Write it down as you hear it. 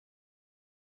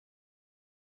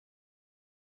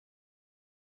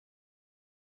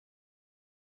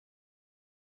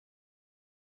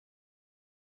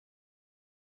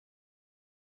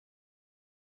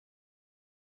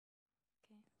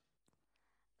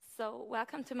So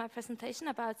welcome to my presentation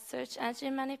about search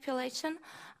engine manipulation.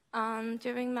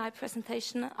 During my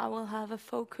presentation, I will have a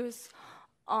focus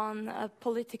on a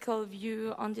political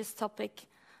view on this topic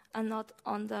and not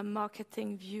on the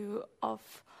marketing view of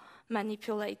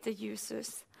manipulate the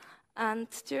users. And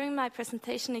during my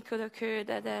presentation, it could occur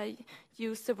that I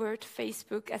use the word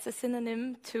Facebook as a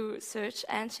synonym to search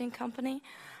engine company.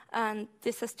 And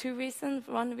this has two reasons.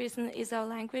 One reason is our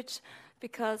language,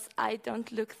 because I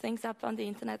don't look things up on the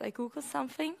internet, I Google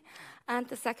something. And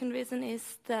the second reason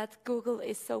is that Google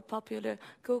is so popular.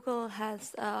 Google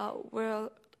has a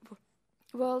world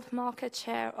market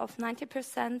share of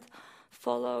 90%,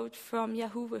 followed from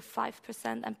Yahoo with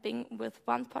 5% and Bing with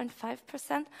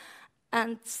 1.5%,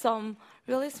 and some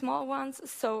really small ones,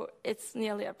 so it's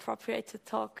nearly appropriate to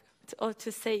talk or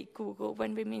to say Google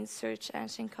when we mean search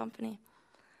engine company.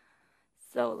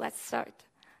 So let's start.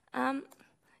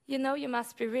 You know you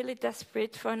must be really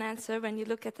desperate for an answer when you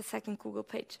look at the second Google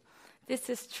page. This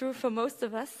is true for most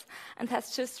of us and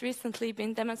has just recently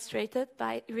been demonstrated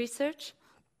by research.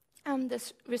 The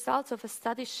results of a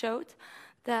study showed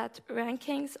that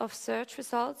rankings of search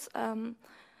results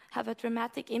have a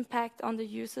dramatic impact on the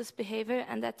user's behavior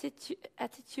and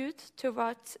attitude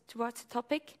towards the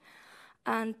topic.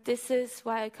 And this is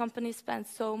why companies spend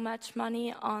so much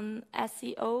money on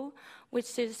SEO,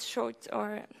 which is short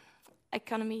or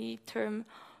economy term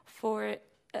for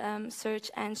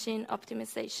search engine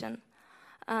optimization.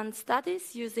 And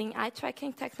studies using eye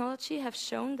tracking technology have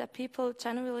shown that people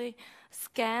generally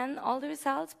scan all the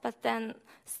results, but then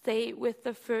stay with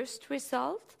the first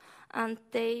result. And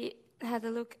they had a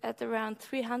look at around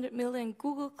 300 million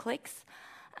Google clicks,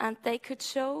 and they could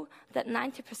show that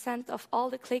 90% of all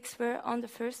the clicks were on the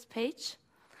first page.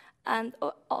 And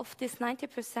of this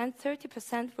 90%,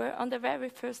 30% were on the very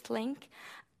first link,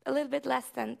 a little bit less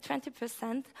than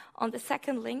 20% on the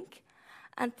second link.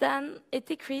 And then it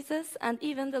decreases, and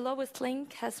even the lowest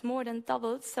link has more than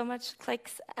doubled so much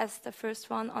clicks as the first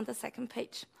one on the second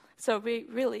page. So we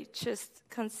really just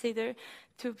consider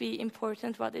to be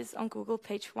important what is on Google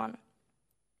page 1.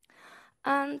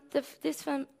 And this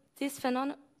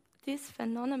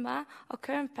phenomena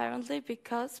occur apparently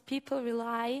because people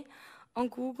rely on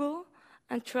Google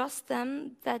and trust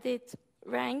them that it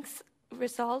ranks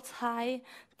results high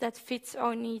that fits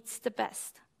our needs the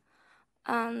best.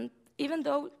 And even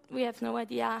though we have no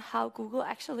idea how Google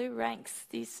actually ranks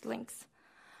these links.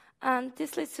 And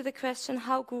this leads to the question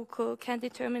how Google can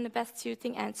determine the best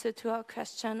suiting answer to our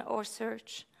question or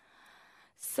search.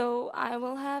 So I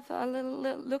will have a little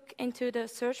look into the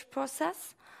search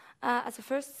process. As a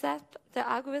first step, the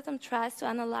algorithm tries to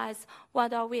analyze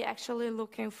what are we actually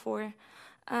looking for.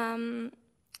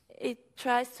 It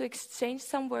tries to exchange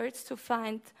some words to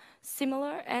find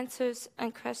similar answers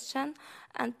and question,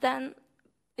 and then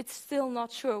it's still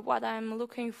not sure what I'm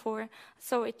looking for.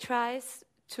 So it tries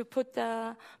to put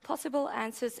the possible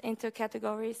answers into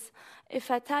categories. If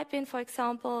I type in, for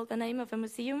example, the name of a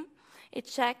museum, it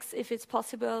checks if it's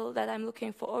possible that I'm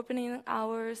looking for opening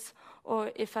hours,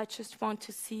 or if I just want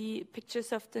to see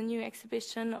pictures of the new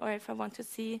exhibition, or if I want to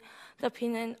see the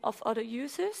opinion of other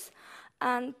users.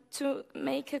 And to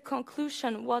make a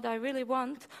conclusion what I really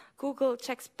want, Google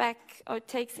checks back or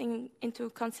takes into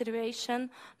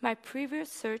consideration my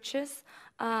previous searches,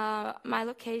 my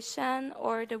location,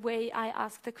 or the way I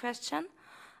ask the question.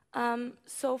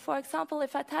 So, for example,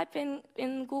 if I type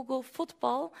in Google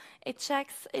football, it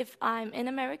checks if I'm in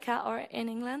America or in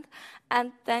England,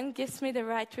 and then gives me the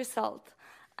right result.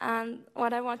 And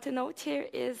what I want to note here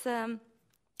is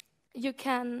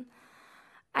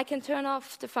I can turn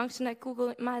off the function at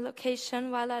Google My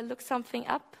Location while I look something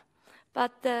up,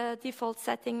 but the default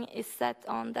setting is set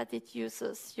on that it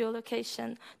uses your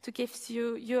location to give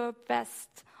you your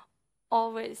best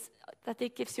always, that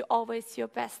it gives you always your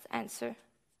best answer.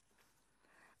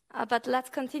 But let's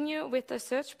continue with the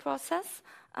search process.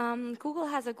 Google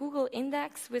has a Google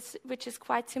index, which is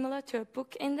quite similar to a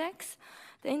book index.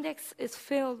 The index is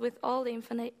filled with all the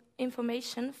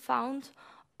information found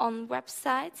on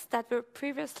websites that were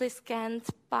previously scanned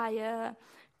by a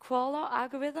crawler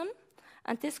algorithm.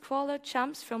 And this crawler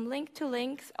jumps from link to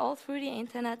link all through the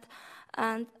internet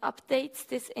and updates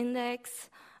this index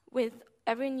with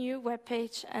every new web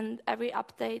page and every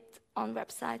update on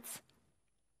websites.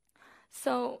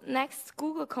 So next,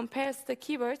 Google compares the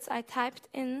keywords I typed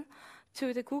in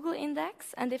to the Google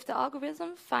index, and if the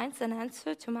algorithm finds an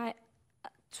answer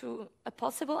to a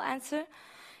possible answer,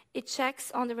 it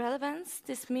checks on the relevance.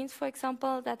 This means, for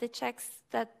example, that it checks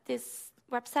that this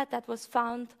website that was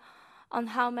found on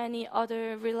how many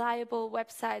other reliable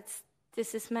websites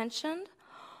this is mentioned,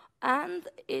 And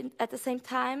at the same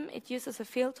time, it uses a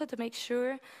filter to make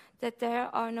sure that there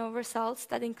are no results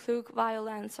that include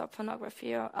violence or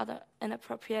pornography or other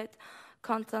inappropriate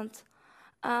content.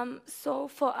 So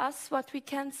for us, what we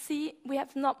can see, we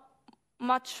have not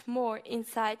much more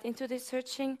insight into the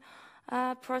searching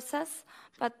process,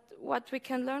 but what we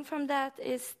can learn from that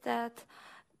is that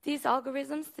these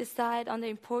algorithms decide on the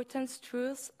importance,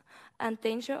 truth, and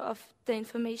danger of the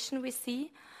information we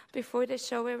see before they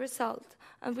show a result.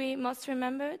 And we must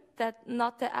remember that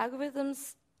not the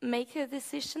algorithms make a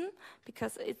decision,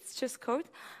 because it's just code,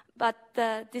 but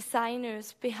the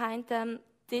designers behind them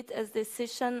did a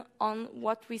decision on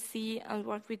what we see and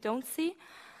what we don't see.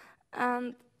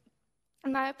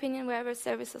 In my opinion, wherever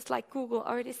services like Google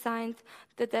are designed,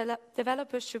 the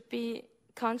developer should be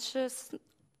conscious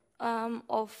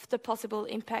of the possible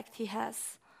impact he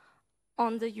has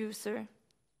on the user.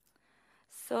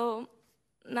 So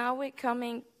now we're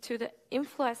coming to the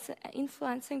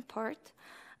influencing part.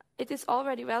 It is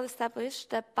already well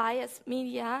established that biased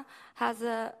media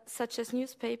such as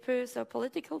newspapers or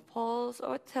political polls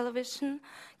or television,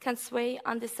 can sway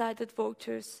undecided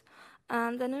voters.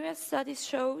 And the newest studies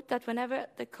show that whenever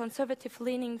the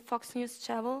conservative-leaning Fox News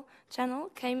channel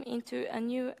came into a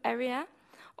new area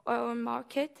or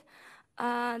market,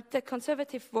 the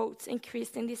conservative votes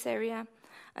increased in this area.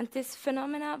 And this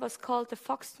phenomena was called the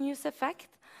Fox News effect.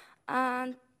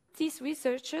 And these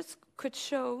researchers could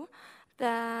show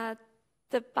that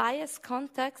the biased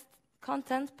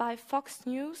content by Fox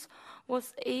News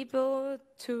was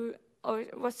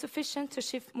sufficient to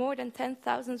shift more than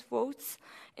 10,000 votes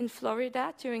in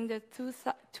Florida during the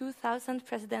 2000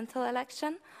 presidential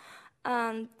election.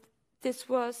 And this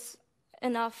was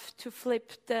enough to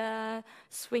flip the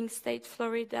swing state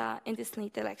Florida in this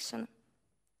neat election.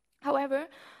 However,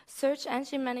 search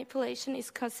engine manipulation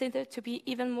is considered to be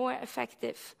even more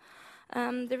effective.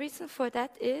 The reason for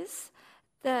that is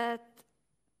that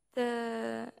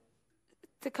the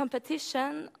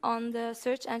competition on the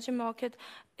search engine market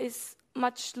is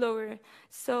much lower.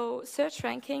 So search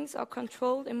rankings are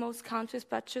controlled in most countries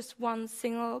by just one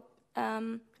single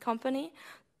company.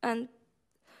 And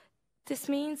this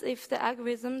means if the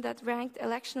algorithm that ranked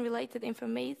election-related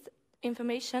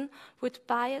information would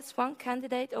bias one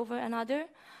candidate over another,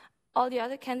 all the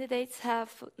other candidates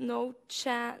have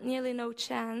nearly no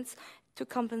chance to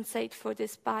compensate for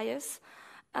this bias.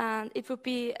 And it would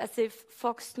be as if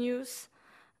Fox News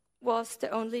was the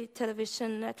only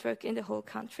television network in the whole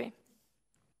country.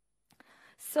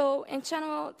 So in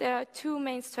general, there are two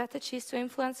main strategies to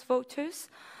influence voters,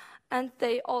 and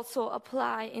they also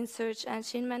apply in search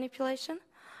engine manipulation.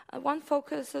 One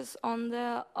focuses on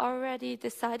the already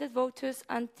decided voters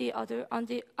and the other on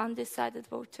the undecided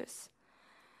voters.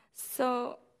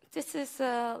 So this is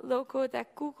a logo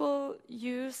that Google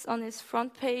used on its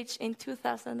front page in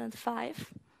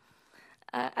 2005.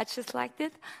 I just liked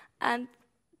it. And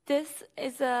this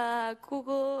is a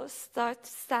Google start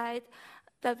site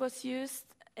that was used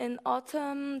in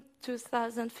autumn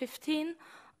 2015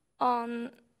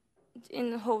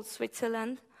 in whole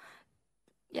Switzerland.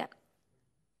 Yeah.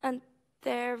 And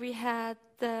there we had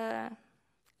the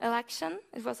election.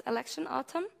 It was election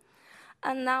autumn.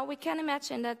 And now we can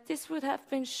imagine that this would have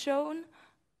been shown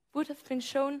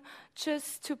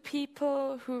just to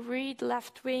people who read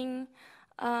left-wing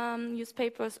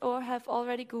newspapers or have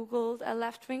already Googled a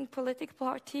left-wing political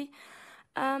party.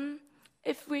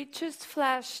 If we just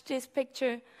flash this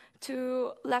picture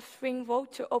to left-wing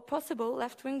voters or possible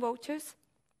left-wing voters,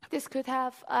 this could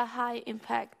have a high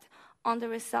impact on the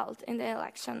result in the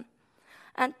election.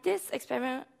 And this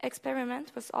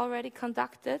experiment was already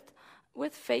conducted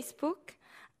with Facebook.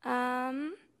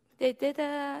 They did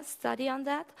a study on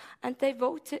that, and they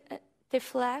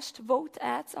flashed vote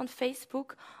ads on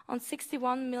Facebook on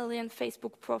 61 million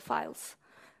Facebook profiles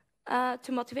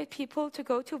to motivate people to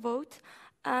go to vote,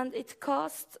 and it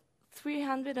cost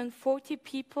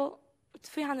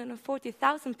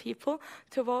 340,000 people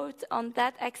to vote on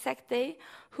that exact day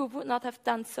who would not have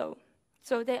done so.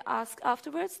 So they asked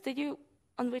afterwards,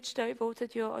 on which day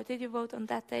voted you, or did you vote on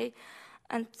that day?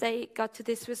 And they got to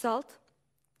this result.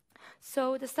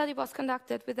 So the study was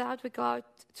conducted without regard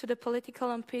to the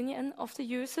political opinion of the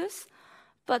users,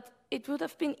 but it would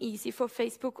have been easy for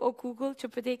Facebook or Google to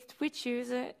predict which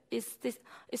user is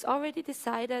already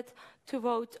decided to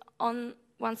vote on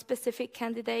one specific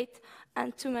candidate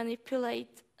and to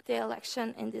manipulate the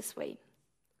election in this way.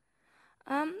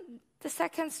 The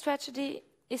second strategy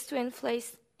is to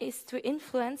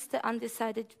influence the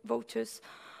undecided voters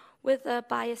with a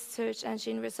biased search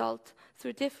engine result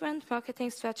through different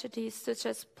marketing strategies such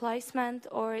as placement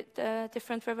or the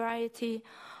different variety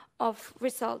of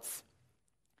results.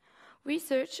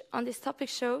 Research on this topic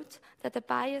showed that a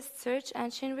biased search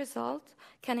engine result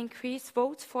can increase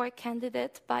votes for a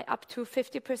candidate by up to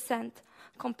 50%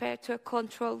 compared to a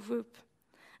control group.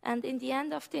 And in the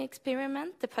end of the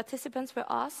experiment, the participants were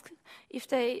asked if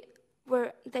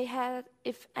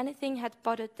if anything had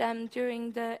bothered them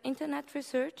during the internet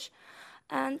research,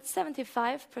 and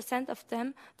 75% of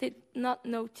them did not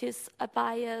notice a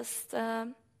biased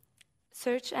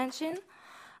search engine.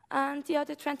 And the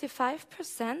other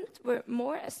 25% were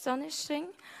more astonishing.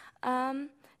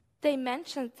 They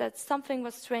mentioned that something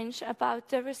was strange about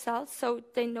the results, so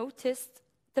they noticed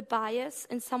the bias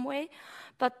in some way,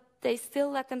 but they still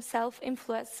let themselves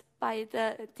influence by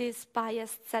this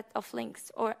biased set of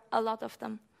links, or a lot of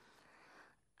them.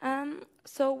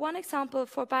 So one example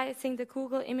for biasing the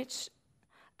Google image,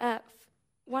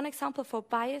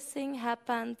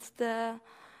 happened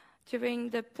during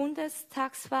the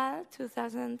Bundestagswahl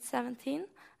 2017.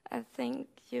 I think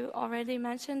you already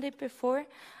mentioned it before.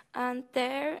 And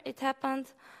there it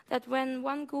happened that when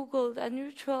one Googled a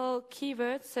neutral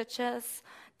keyword such as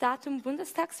Datum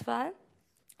Bundestagswahl,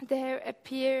 there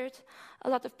appeared a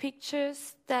lot of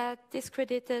pictures that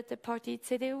discredited the party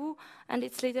CDU and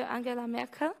its leader Angela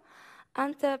Merkel.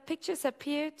 And the pictures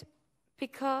appeared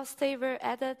because they were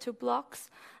added to blogs,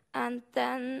 and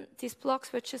then these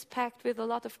blogs were just packed with a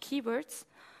lot of keywords,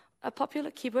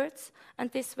 popular keywords,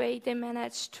 and this way they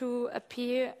managed to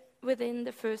appear within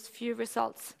the first few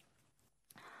results.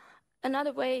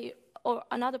 Another way, or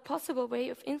another possible way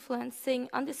of influencing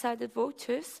undecided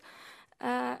voters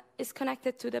is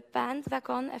connected to the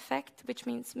bandwagon effect, which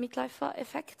means Mitläufer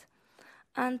effect.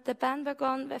 And the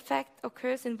bandwagon effect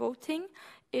occurs in voting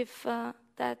if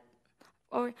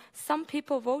some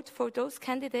people vote for those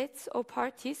candidates or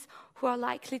parties who are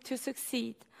likely to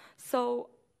succeed. So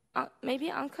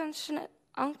maybe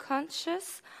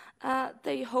unconscious,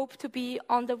 they hope to be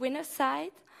on the winner's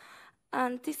side.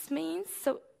 And this means,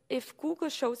 so if Google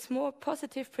shows more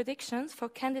positive predictions for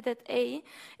candidate A,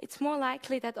 it's more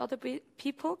likely that other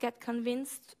people get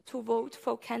convinced to vote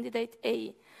for candidate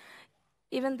A,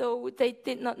 even though they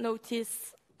did not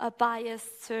notice a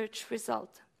biased search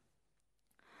result.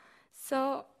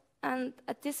 So, and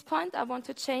at this point, I want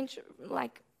to change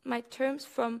my terms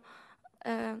from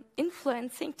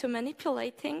influencing to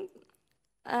manipulating.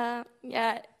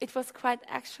 It was quite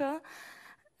actual.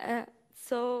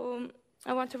 So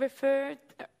I want to refer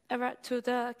to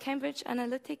the Cambridge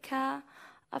Analytica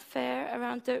affair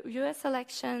around the US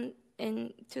election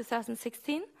in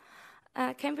 2016.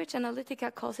 Cambridge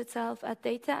Analytica calls itself a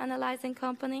data analyzing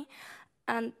company,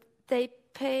 and they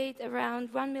paid around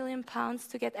 £1 million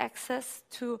to get access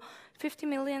to 50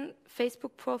 million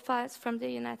Facebook profiles from the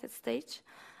United States.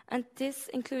 And this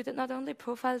included not only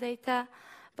profile data,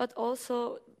 but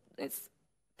also its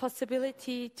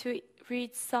possibility to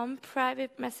read some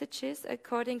private messages,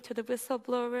 according to the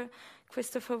whistleblower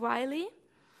Christopher Wiley.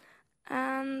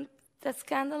 And the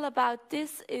scandal about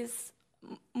this is,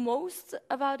 most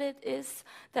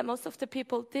that most of the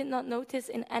people did not notice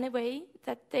in any way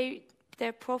that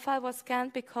their profile was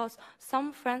scanned, because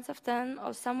some friends of them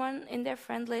or someone in their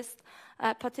friend list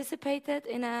participated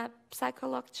in a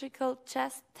psychological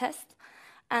test,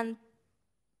 and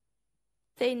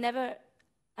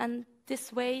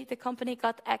this way the company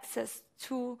got access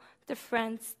to the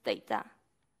friend's data.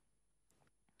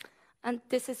 And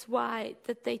this is why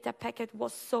the data packet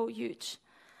was so huge.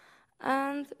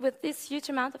 And with this huge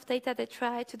amount of data, they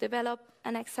tried to develop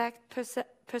an exact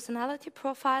personality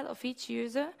profile of each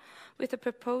user, with a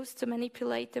purpose to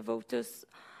manipulate the voters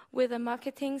with a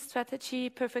marketing strategy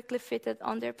perfectly fitted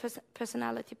on their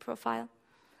personality profile.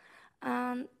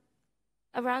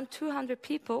 Around 200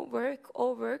 people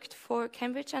worked for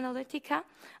Cambridge Analytica,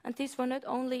 and these were not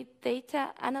only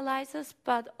data analyzers,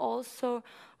 but also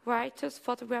writers,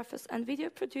 photographers, and video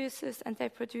producers, and they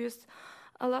produced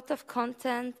a lot of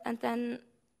content and then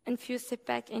infused it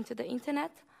back into the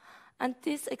internet. And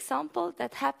this example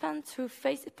that happened to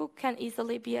Facebook can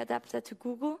easily be adapted to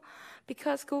Google,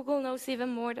 because Google knows even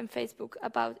more than Facebook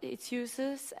about its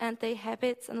users and their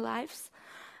habits and lives.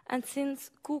 And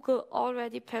since Google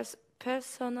already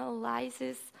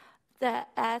personalizes the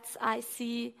ads I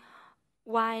see,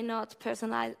 why not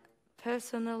personalize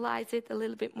it a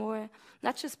little bit more,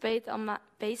 not just based on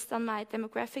my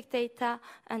demographic data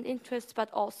and interests, but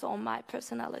also on my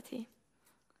personality.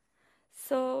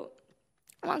 So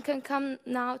one can come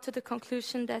now to the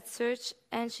conclusion that search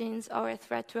engines are a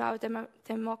threat to our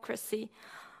democracy.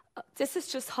 This is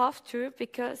just half true,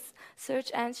 because search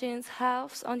engines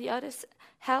help on the other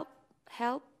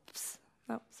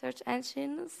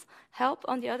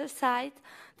side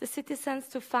the citizens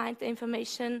to find the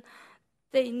information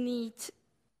they need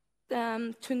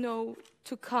to know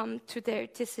to come to their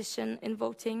decision in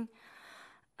voting.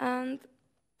 And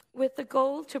with the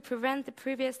goal to prevent the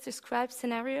previous described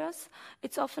scenarios,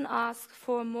 it's often asked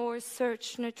for more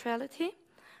search neutrality,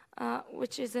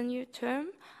 which is a new term.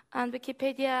 And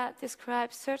Wikipedia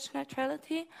describes search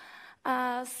neutrality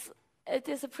as it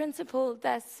is a principle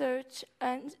that search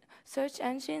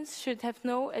engines should have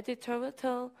no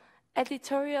editorial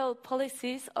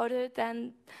policies other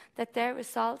than that their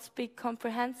results be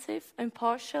comprehensive,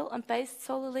 impartial, and based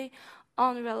solely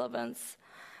on relevance.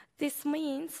 This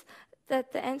means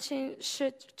that the engine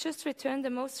should just return the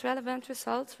most relevant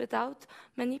results without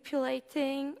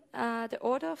manipulating the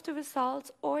order of the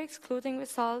results or excluding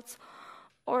results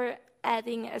or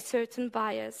adding a certain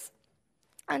bias.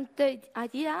 And the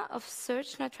idea of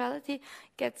search neutrality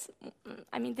gets,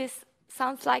 this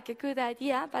sounds like a good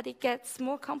idea, but it gets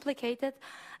more complicated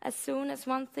as soon as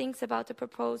one thinks about the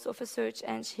purpose of a search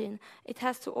engine. It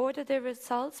has to order the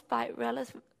results by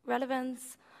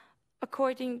relevance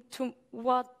according to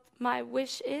what my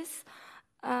wish is,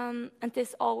 and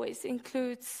this always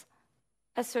includes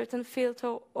a certain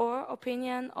filter or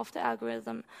opinion of the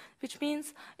algorithm, which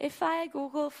means if I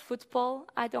Google football,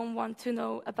 I don't want to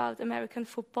know about American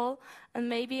football, and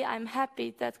maybe I'm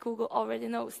happy that Google already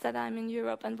knows that I'm in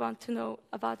Europe and want to know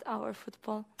about our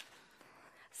football.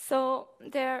 So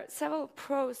there are several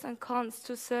pros and cons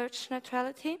to search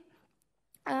neutrality.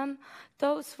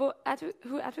 Those who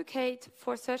advocate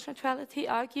for search neutrality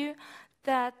argue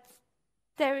that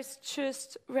there is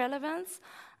just relevance,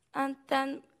 and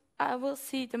then I will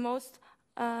see the most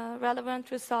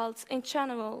relevant results in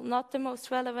general, not the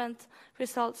most relevant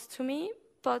results to me,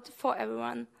 but for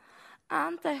everyone.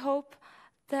 And I hope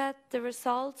that the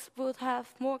results would have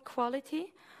more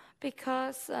quality,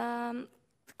 because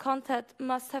content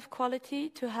must have quality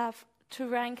to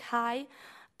rank high,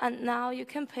 and now you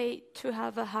can pay to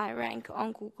have a high rank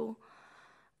on Google.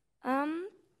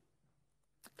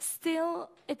 Still,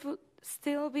 it would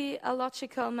still be a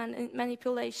logical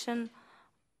manipulation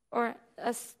or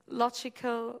a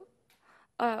logical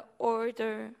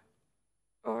order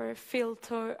or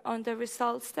filter on the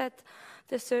results that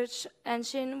the search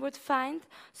engine would find.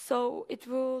 So it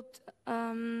would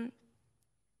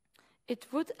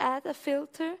add a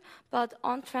filter, but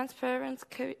on transparent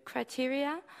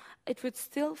criteria. It would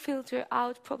still filter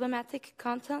out problematic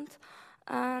content,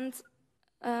 and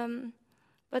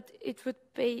but it would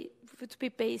be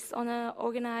based on an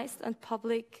organized and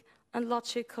public and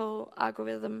logical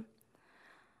algorithm.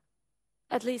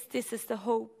 At least this is the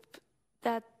hope,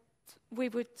 that we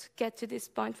would get to this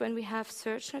point when we have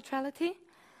search neutrality.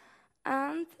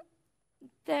 And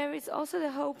there is also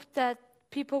the hope that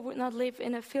people would not live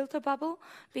in a filter bubble,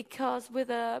 because with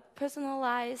a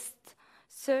personalized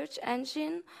search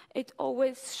engine, it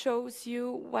always shows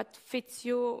you what fits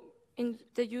you in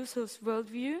the user's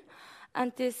worldview,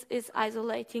 and this is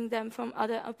isolating them from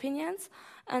other opinions.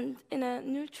 And in a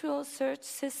neutral search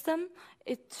system,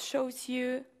 it shows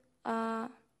you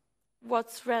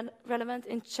what's relevant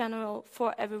in general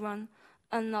for everyone,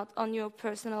 and not on your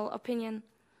personal opinion.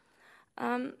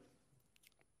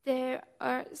 There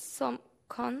are some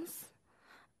contrasts.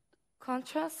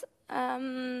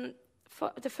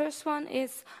 The first one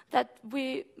is that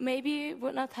we maybe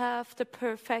would not have the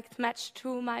perfect match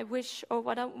to my wish or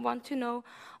what I want to know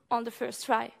on the first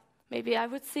try. Maybe I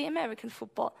would see American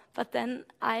football, but then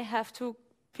I have to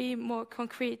be more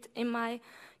concrete in my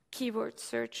keyword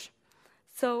search.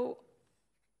 So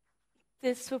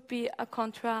this would be a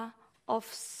contra of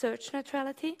search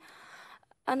neutrality.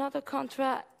 Another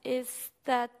contra is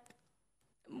that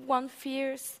one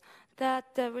fears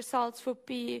that the results would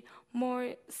be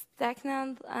more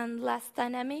stagnant and less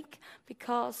dynamic,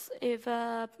 because if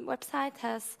a website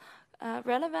has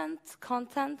relevant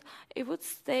content, it would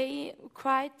stay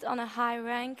quite on a high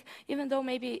rank, even though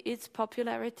maybe its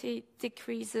popularity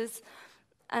decreases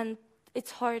and it's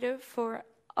harder for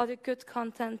other good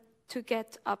content to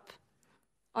get up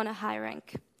on a high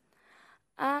rank.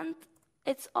 And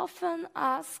it's often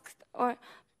asked, or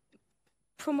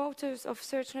promoters of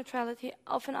search neutrality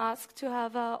often ask to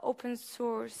have an open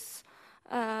source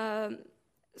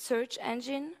search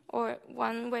engine, or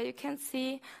one where you can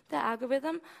see the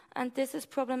algorithm, and this is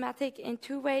problematic in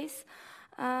two ways.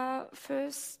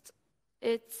 First,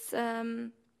 it's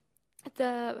the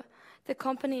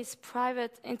company's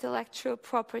private intellectual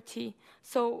property.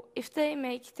 So if they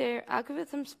make their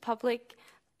algorithms public,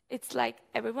 it's like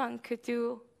everyone could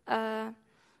do a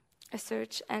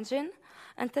search engine.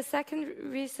 And the second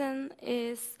reason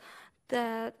is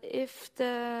that if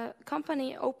the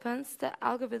company opens the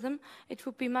algorithm, it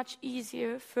would be much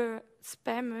easier for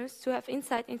spammers to have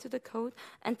insight into the code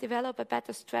and develop a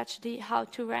better strategy how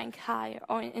to rank higher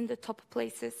or in the top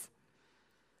places.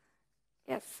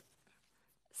 Yes.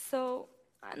 So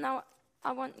now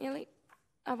I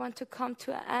want to come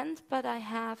to an end, but I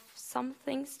have some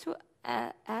things to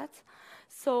add.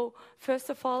 So first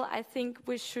of all, I think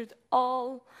we should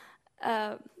all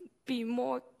be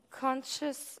more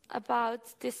conscious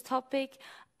about this topic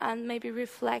and maybe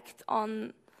reflect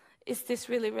on, is this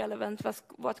really relevant,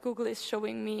 what Google is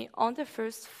showing me on the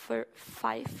first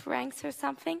 5 ranks or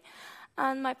something?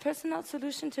 And my personal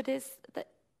solution to this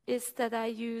is that I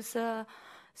use a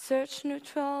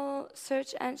search-neutral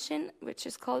search engine, which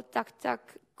is called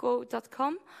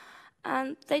DuckDuckGo.com,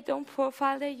 and they don't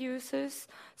profile their users,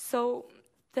 so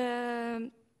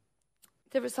the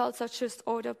results are just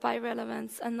ordered by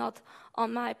relevance and not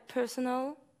on my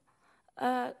personal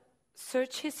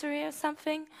search history or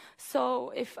something.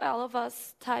 So if all of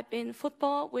us type in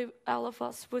football, all of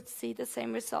us would see the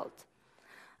same result.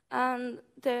 And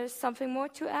there's something more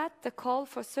to add. The call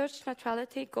for search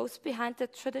neutrality goes behind the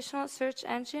traditional search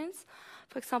engines.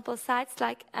 For example, sites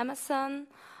like Amazon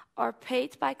are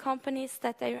paid by companies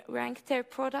that they rank their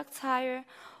products higher,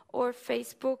 or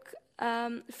Facebook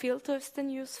filters the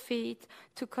news feed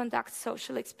to conduct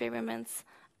social experiments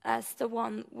as the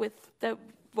one with the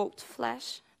vote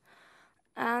flash.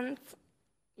 And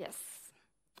yes,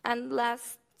 and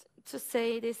last to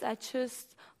say this, I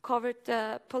just covered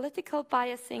the political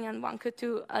biasing, and one could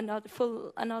do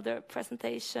another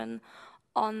presentation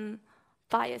on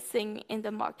biasing in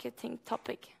the marketing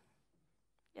topic.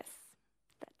 Yes,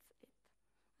 that's it.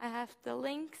 I have the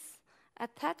links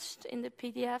attached in the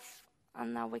PDF,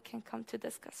 and now we can come to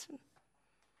discussion.